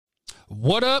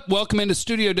What up? Welcome into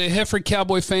Studio Day, Heffrey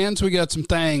Cowboy fans. We got some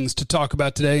things to talk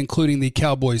about today, including the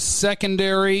Cowboys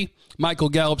secondary, Michael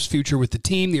Gallup's future with the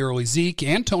team, the early Zeke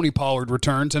and Tony Pollard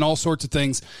returns, and all sorts of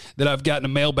things that I've got in a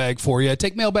mailbag for you. I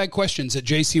take mailbag questions at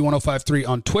JC1053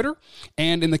 on Twitter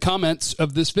and in the comments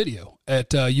of this video at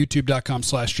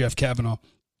youtube.com/Jeff Kavanaugh.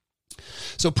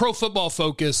 So Pro Football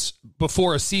Focus,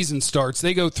 before a season starts,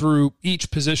 they go through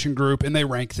each position group and they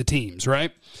rank the teams,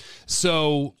 right?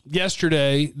 So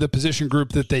yesterday, the position group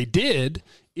that they did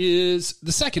is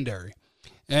the secondary.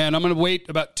 And I'm going to wait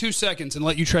about 2 seconds and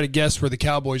let you try to guess where the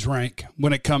Cowboys rank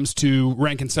when it comes to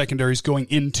ranking secondaries going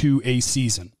into a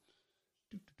season.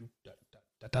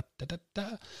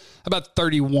 About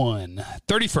 31.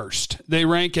 31st. They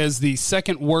rank as the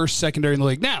second worst secondary in the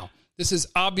league. Now, this is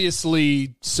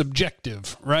obviously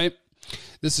subjective, right?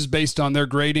 This is based on their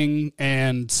grading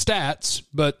and stats,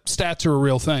 but stats are a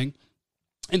real thing.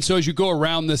 And so as you go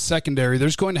around this secondary,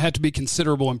 there's going to have to be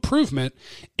considerable improvement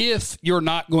if you're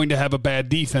not going to have a bad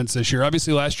defense this year.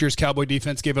 Obviously, last year's Cowboy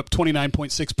defense gave up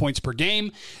 29.6 points per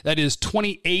game. That is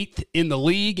 28th in the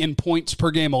league in points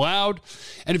per game allowed.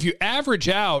 And if you average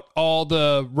out all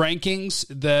the rankings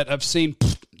that I've seen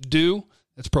do,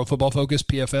 that's Pro Football Focus,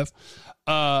 PFF,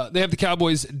 they have the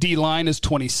Cowboys D-line as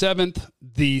 27th,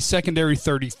 the secondary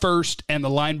 31st, and the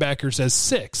linebackers as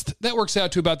 6th. That works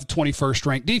out to about the 21st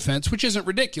ranked defense, which isn't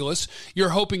ridiculous. You're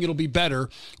hoping it'll be better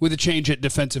with a change at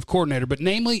defensive coordinator, but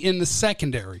namely in the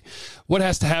secondary. What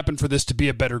has to happen for this to be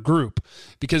a better group?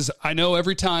 Because I know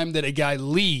every time that a guy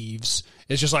leaves,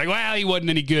 it's just like, well, he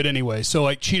wasn't any good anyway. So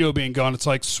like Cheeto being gone, it's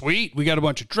like, sweet, we got a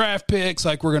bunch of draft picks,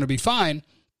 like we're going to be fine.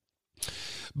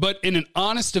 But in an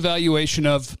honest evaluation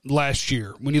of last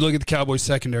year, when you look at the Cowboys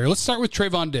secondary, let's start with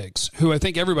Trayvon Diggs, who I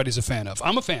think everybody's a fan of.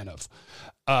 I'm a fan of.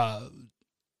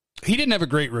 He didn't have a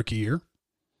great rookie year.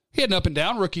 He had an up and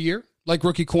down rookie year, like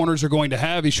rookie corners are going to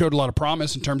have. He showed a lot of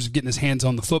promise in terms of getting his hands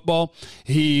on the football.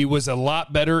 He was a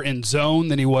lot better in zone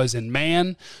than he was in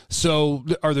man. So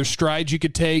are there strides you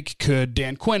could take? Could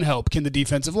Dan Quinn help? Can the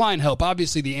defensive line help?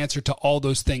 Obviously, the answer to all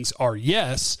those things are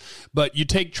yes, but you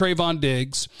take Trayvon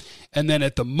Diggs, and then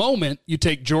at the moment, you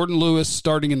take Jordan Lewis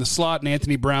starting in the slot and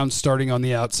Anthony Brown starting on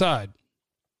the outside.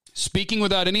 Speaking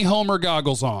without any Homer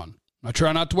goggles on, I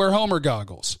try not to wear Homer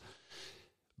goggles.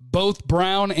 Both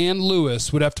Brown and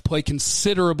Lewis would have to play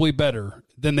considerably better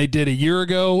than they did a year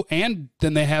ago and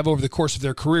than they have over the course of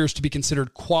their careers to be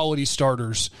considered quality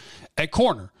starters at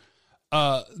corner.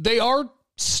 They are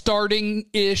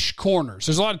starting-ish corners.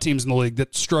 There's a lot of teams in the league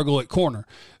that struggle at corner.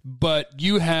 But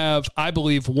you have, I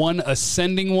believe, one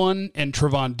ascending one and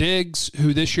Trayvon Diggs,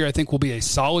 who this year I think will be a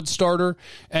solid starter.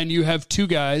 And you have two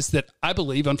guys that I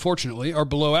believe, unfortunately, are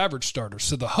below average starters.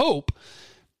 So the hope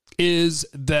is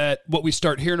that what we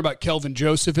start hearing about Kelvin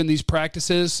Joseph in these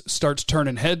practices starts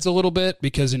turning heads a little bit,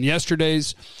 because in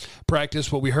yesterday's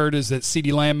practice, what we heard is that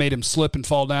CeeDee Lamb made him slip and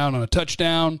fall down on a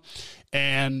touchdown,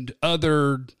 and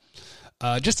other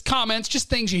just comments, just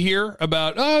things you hear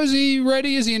about, oh, is he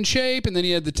ready? Is he in shape? And then he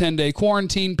had the 10-day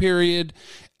quarantine period.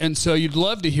 And so you'd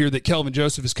love to hear that Kelvin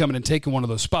Joseph is coming and taking one of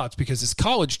those spots, because his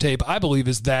college tape, I believe,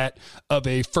 is that of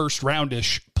a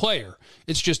first-roundish player.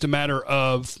 It's just a matter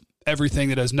of everything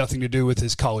that has nothing to do with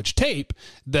his college tape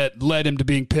that led him to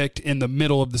being picked in the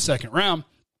middle of the second round.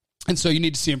 And so you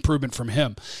need to see improvement from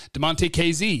him. Damontae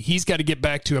KZ, he's got to get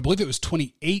back to, I believe it was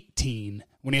 2018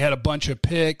 when he had a bunch of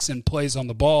picks and plays on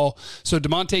the ball. So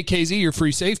Damontae KZ, your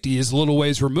free safety, is a little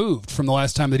ways removed from the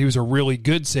last time that he was a really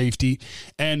good safety.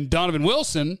 And Donovan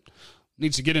Wilson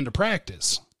needs to get into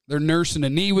practice. They're nursing a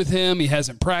knee with him. He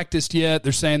hasn't practiced yet.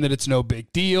 They're saying that it's no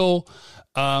big deal.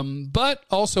 But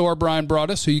also our Brian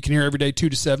Broaddus, who you can hear every day 2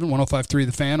 to 7, 105.3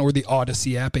 The Fan, or the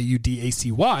Odyssey app,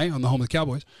 AUDACY, on the home of the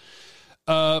Cowboys,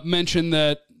 mentioned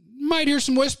that might hear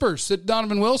some whispers that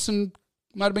Donovan Wilson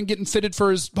might have been getting fitted for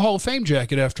his Hall of Fame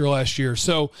jacket after last year.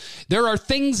 So there are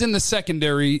things in the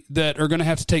secondary that are going to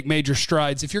have to take major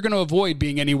strides if you're going to avoid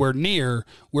being anywhere near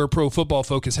where Pro Football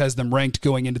Focus has them ranked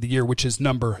going into the year, which is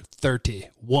number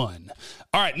 31.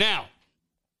 All right, now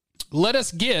let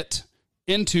us get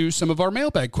into some of our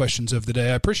mailbag questions of the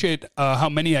day. I appreciate how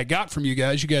many I got from you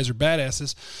guys. You guys are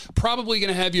badasses. Probably going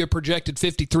to have you a projected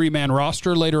 53-man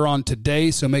roster later on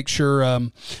today, so make sure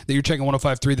that you're checking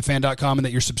 1053thefan.com and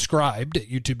that you're subscribed at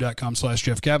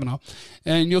youtube.com/Jeff Kavanaugh,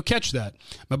 and you'll catch that.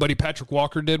 My buddy Patrick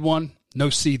Walker did one. No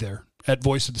C there at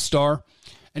Voice of the Star,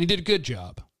 and he did a good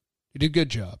job.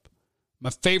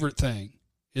 My favorite thing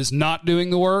is not doing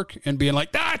the work and being like,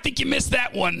 I think you missed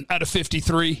that one out of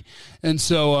 53. And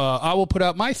so I will put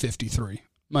out my 53,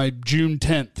 my June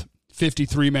 10th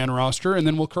 53-man roster, and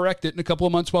then we'll correct it in a couple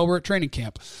of months while we're at training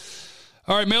camp.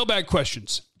 All right, mailbag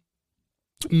questions.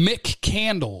 Mick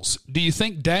Candles, do you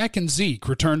think Dak and Zeke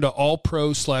return to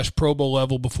All-Pro/Pro Bowl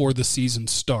level before the season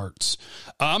starts?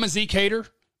 I'm a Zeke hater,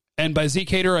 and by Zeke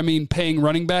hater, I mean paying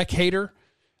running back hater.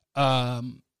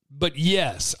 But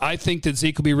yes, I think that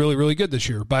Zeke will be really, really good this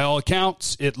year. By all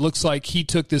accounts, it looks like he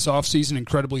took this offseason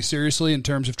incredibly seriously in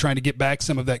terms of trying to get back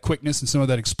some of that quickness and some of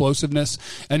that explosiveness,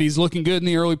 and he's looking good in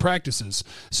the early practices.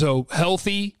 So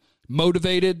healthy,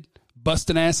 motivated,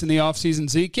 busting ass in the offseason,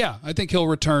 Zeke, yeah, I think he'll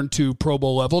return to Pro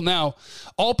Bowl level. Now,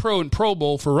 All-Pro and Pro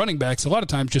Bowl for running backs a lot of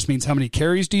times just means how many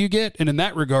carries do you get, and in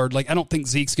that regard, like I don't think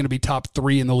Zeke's going to be top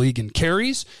 3 in the league in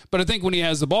carries, but I think when he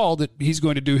has the ball that he's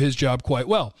going to do his job quite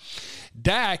well.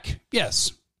 Dak,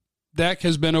 yes, Dak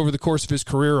has been over the course of his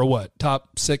career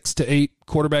top 6 to 8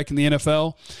 quarterback in the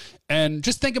NFL, and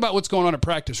just think about what's going on at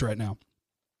practice right now.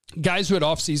 Guys who had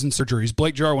off-season surgeries.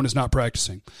 Blake Jarwin is not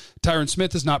practicing. Tyron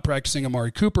Smith is not practicing. Amari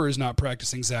Cooper is not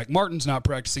practicing. Zach Martin's not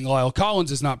practicing. Lyle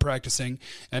Collins is not practicing.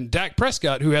 And Dak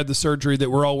Prescott, who had the surgery that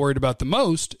we're all worried about the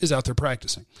most, is out there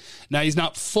practicing. Now, he's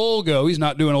not full go. He's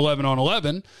not doing 11 on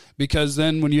 11 because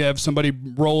then when you have somebody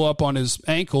roll up on his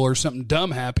ankle or something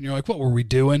dumb happen, you're like, what were we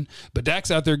doing? But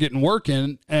Dak's out there getting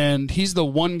working, and he's the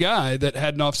one guy that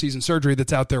had an off-season surgery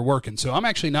that's out there working. So I'm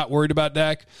actually not worried about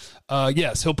Dak.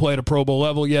 Yes, he'll play at a Pro Bowl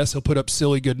level. Yes, he'll put up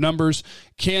silly good numbers.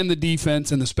 Can the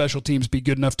defense and the special teams be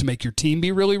good enough to make your team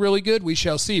be really, really good? We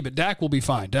shall see, but Dak will be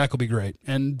fine. Dak will be great,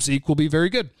 and Zeke will be very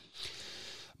good.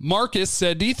 Marcus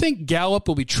said, do you think Gallup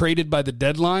will be traded by the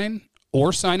deadline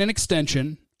or sign an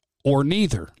extension or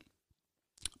neither?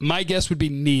 My guess would be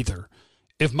neither.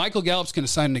 If Michael Gallup's going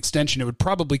to sign an extension, it would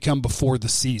probably come before the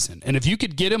season. And if you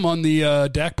could get him on the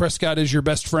Dak Prescott is your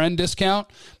best friend discount,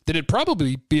 then it'd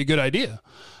probably be a good idea.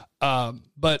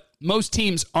 But most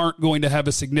teams aren't going to have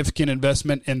a significant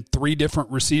investment in 3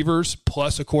 different receivers,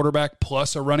 plus a quarterback,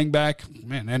 plus a running back.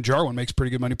 Man, and Jarwin makes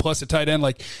pretty good money, plus a tight end.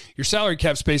 Like, your salary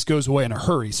cap space goes away in a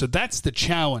hurry. So that's the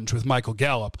challenge with Michael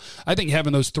Gallup. I think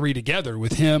having those 3 together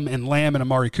with him and Lamb and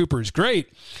Amari Cooper is great.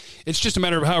 It's just a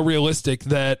matter of how realistic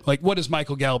that, like, what is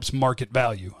Michael Gallup's market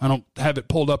value? I don't have it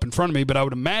pulled up in front of me, but I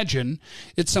would imagine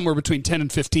it's somewhere between $10 and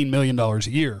 $15 million a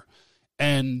year.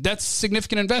 And that's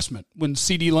significant investment. When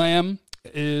CeeDee Lamb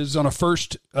is on a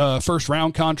first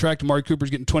round contract, Amari Cooper's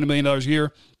getting $20 million a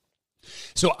year.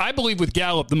 So I believe with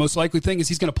Gallup, the most likely thing is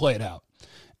he's going to play it out.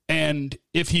 And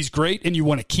if he's great and you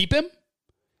want to keep him,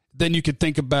 then you could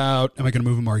think about, am I going to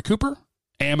move Amari Cooper?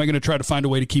 Am I going to try to find a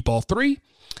way to keep all 3?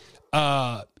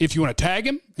 If you want to tag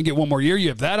him and get one more year, you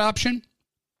have that option.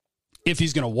 If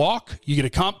he's going to walk, you get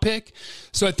a comp pick.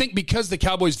 So I think because the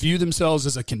Cowboys view themselves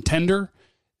as a contender,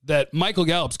 that Michael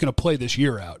Gallup's going to play this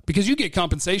year out because you get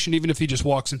compensation even if he just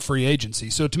walks in free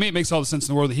agency. So to me, it makes all the sense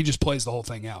in the world that he just plays the whole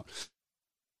thing out.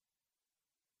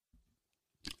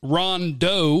 Ron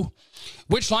Doe,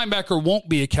 which linebacker won't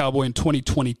be a Cowboy in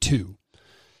 2022?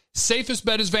 Safest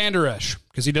bet is Van Der Esch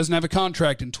because he doesn't have a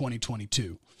contract in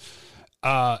 2022.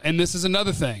 And this is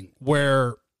another thing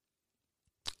where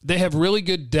they have really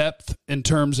good depth in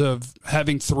terms of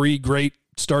having 3 great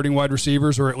starting wide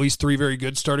receivers, or at least 3 very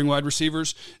good starting wide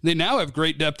receivers. They now have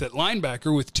great depth at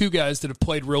linebacker with 2 guys that have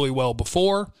played really well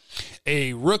before,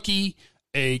 a rookie,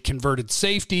 a converted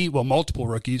safety, well, multiple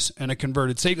rookies, and a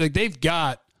converted safety. Like, they've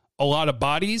got a lot of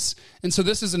bodies. And so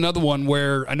this is another one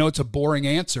where I know it's a boring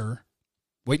answer.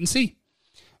 Wait and see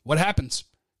what happens.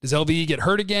 Does LVE get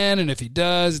hurt again? And if he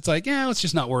does, it's like, let's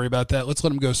just not worry about that. Let's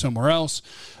let him go somewhere else.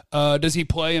 Does he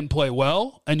play and play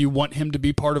well? And you want him to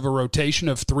be part of a rotation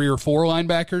of 3 or 4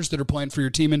 linebackers that are playing for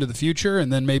your team into the future.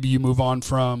 And then maybe you move on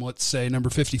from, let's say, number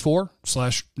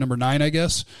 54/number 9, I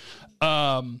guess.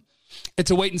 It's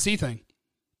a wait and see thing.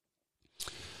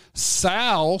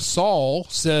 Saul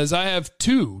says, I have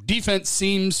 2. Defense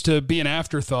seems to be an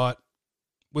afterthought.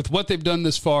 With what they've done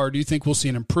this far, do you think we'll see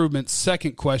an improvement?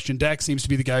 Second question, Dak seems to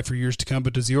be the guy for years to come,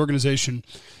 but does the organization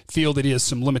feel that he has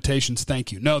some limitations?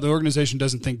 Thank you. No, the organization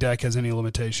doesn't think Dak has any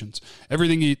limitations.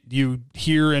 Everything you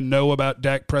hear and know about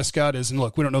Dak Prescott is, and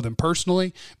look, we don't know them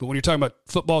personally, but when you're talking about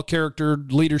football character,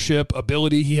 leadership,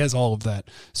 ability, he has all of that.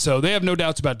 So they have no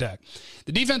doubts about Dak.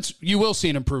 The defense, you will see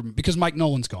an improvement because Mike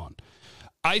Nolan's gone.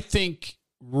 I think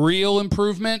real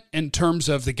improvement in terms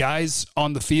of the guys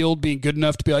on the field being good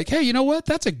enough to be like, hey, you know what?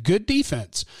 That's a good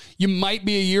defense. You might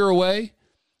be a year away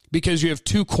because you have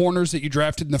 2 corners that you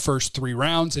drafted in the first 3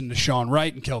 rounds in Deshaun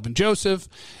Wright and Kelvin Joseph.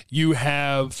 You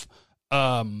have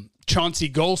Chauncey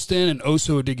Golston and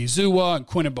Oso Odigizua and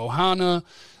Quinn Bohanna.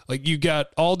 Like, you got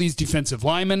all these defensive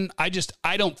linemen. I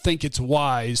don't think it's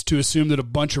wise to assume that a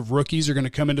bunch of rookies are going to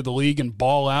come into the league and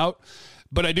ball out.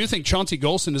 But I do think Chauncey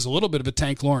Golston is a little bit of a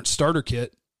Tank Lawrence starter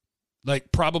kit.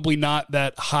 Like, probably not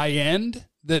that high end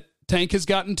that Tank has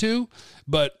gotten to,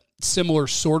 but similar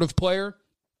sort of player.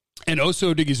 And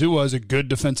Oso Odighizuwa is a good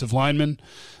defensive lineman.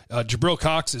 Jabril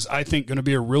Cox is, I think, going to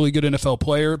be a really good NFL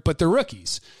player, but they're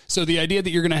rookies. So the idea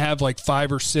that you're going to have like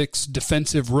 5 or 6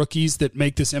 defensive rookies that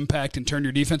make this impact and turn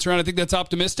your defense around, I think that's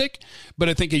optimistic. But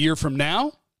I think a year from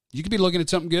now, you could be looking at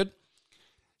something good.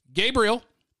 Gabriel,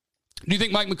 do you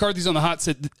think Mike McCarthy's on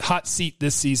the hot seat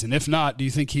this season? If not, do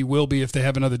you think he will be if they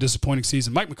have another disappointing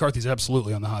season? Mike McCarthy's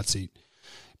absolutely on the hot seat.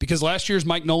 Because last year's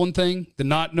Mike Nolan thing, the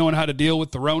not knowing how to deal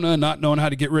with the Rona, not knowing how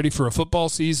to get ready for a football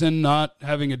season, not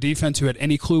having a defense who had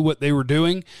any clue what they were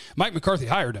doing, Mike McCarthy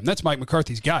hired him. That's Mike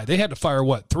McCarthy's guy. They had to fire,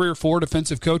 3 or 4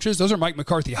 defensive coaches? Those are Mike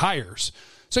McCarthy hires.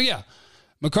 So, yeah,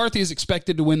 McCarthy is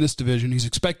expected to win this division. He's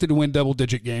expected to win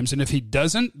double-digit games. And if he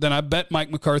doesn't, then I bet Mike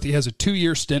McCarthy has a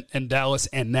 2-year stint in Dallas,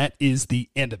 and that is the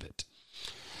end of it.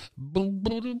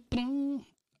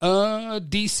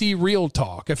 DC Real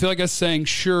Talk. I feel like I was saying,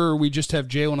 sure, we just have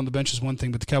Jalen on the bench is one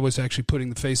thing, but the Cowboys actually putting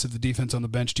the face of the defense on the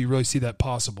bench. Do you really see that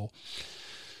possible?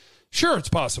 Sure, it's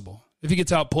possible. If he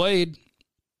gets outplayed.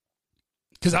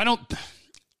 Because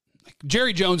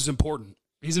Jerry Jones is important.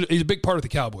 He's a big part of the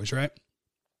Cowboys, right?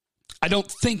 I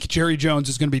don't think Jerry Jones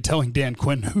is going to be telling Dan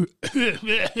Quinn,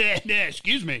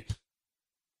 excuse me,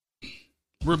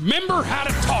 remember how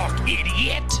to talk,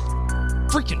 idiot.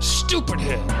 Freaking stupid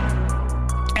head.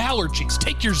 Allergies.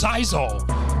 Take your Zysol.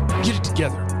 Get it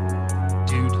together,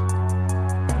 dude.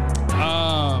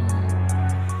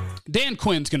 Dan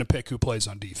Quinn's going to pick who plays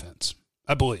on defense,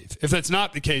 I believe. If that's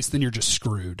not the case, then you're just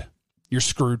screwed. You're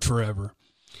screwed forever.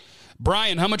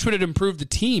 Brian, how much would it improve the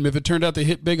team if it turned out they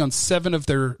hit big on 7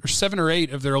 or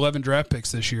 8 of their 11 draft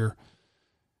picks this year?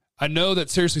 I know that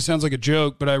seriously sounds like a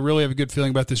joke, but I really have a good feeling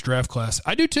about this draft class.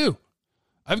 I do too.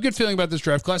 I have a good feeling about this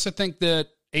draft class. I think that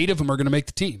 8 of them are going to make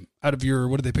the team out of your,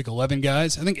 11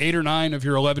 guys? I think 8 or 9 of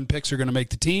your 11 picks are going to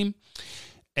make the team.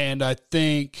 And I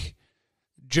think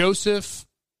Joseph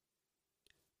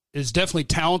is definitely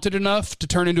talented enough to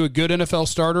turn into a good NFL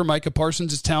starter. Micah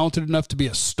Parsons is talented enough to be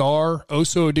a star.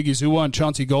 Oso Odighizuwa and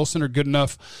Chauncey Golson are good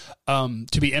enough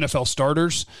to be NFL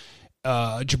starters.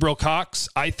 Jabril Cox,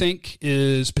 I think,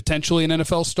 is potentially an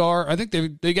NFL star. I think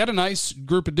they got a nice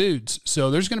group of dudes.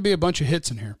 So there's going to be a bunch of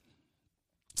hits in here.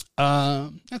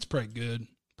 That's pretty good.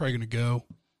 Probably going to go.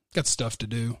 Got stuff to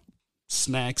do.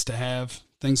 Snacks to have.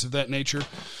 Things of that nature.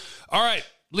 All right.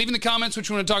 Leave in the comments what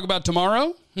you want to talk about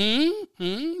tomorrow.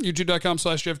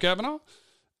 YouTube.com/Jeff Kavanaugh.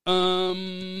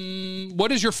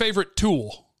 What is your favorite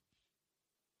tool?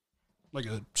 Like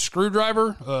a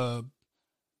screwdriver?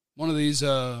 One of these,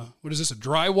 what is this, a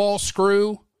drywall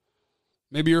screw?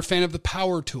 Maybe you're a fan of the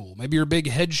power tool. Maybe you're a big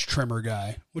hedge trimmer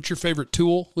guy. What's your favorite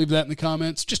tool? Leave that in the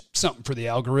comments. Just something for the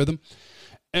algorithm.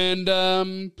 And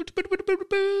that's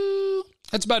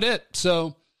about it.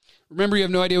 So remember, you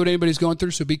have no idea what anybody's going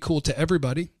through, so be cool to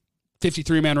everybody.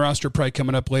 53-man roster probably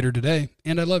coming up later today.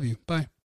 And I love you. Bye.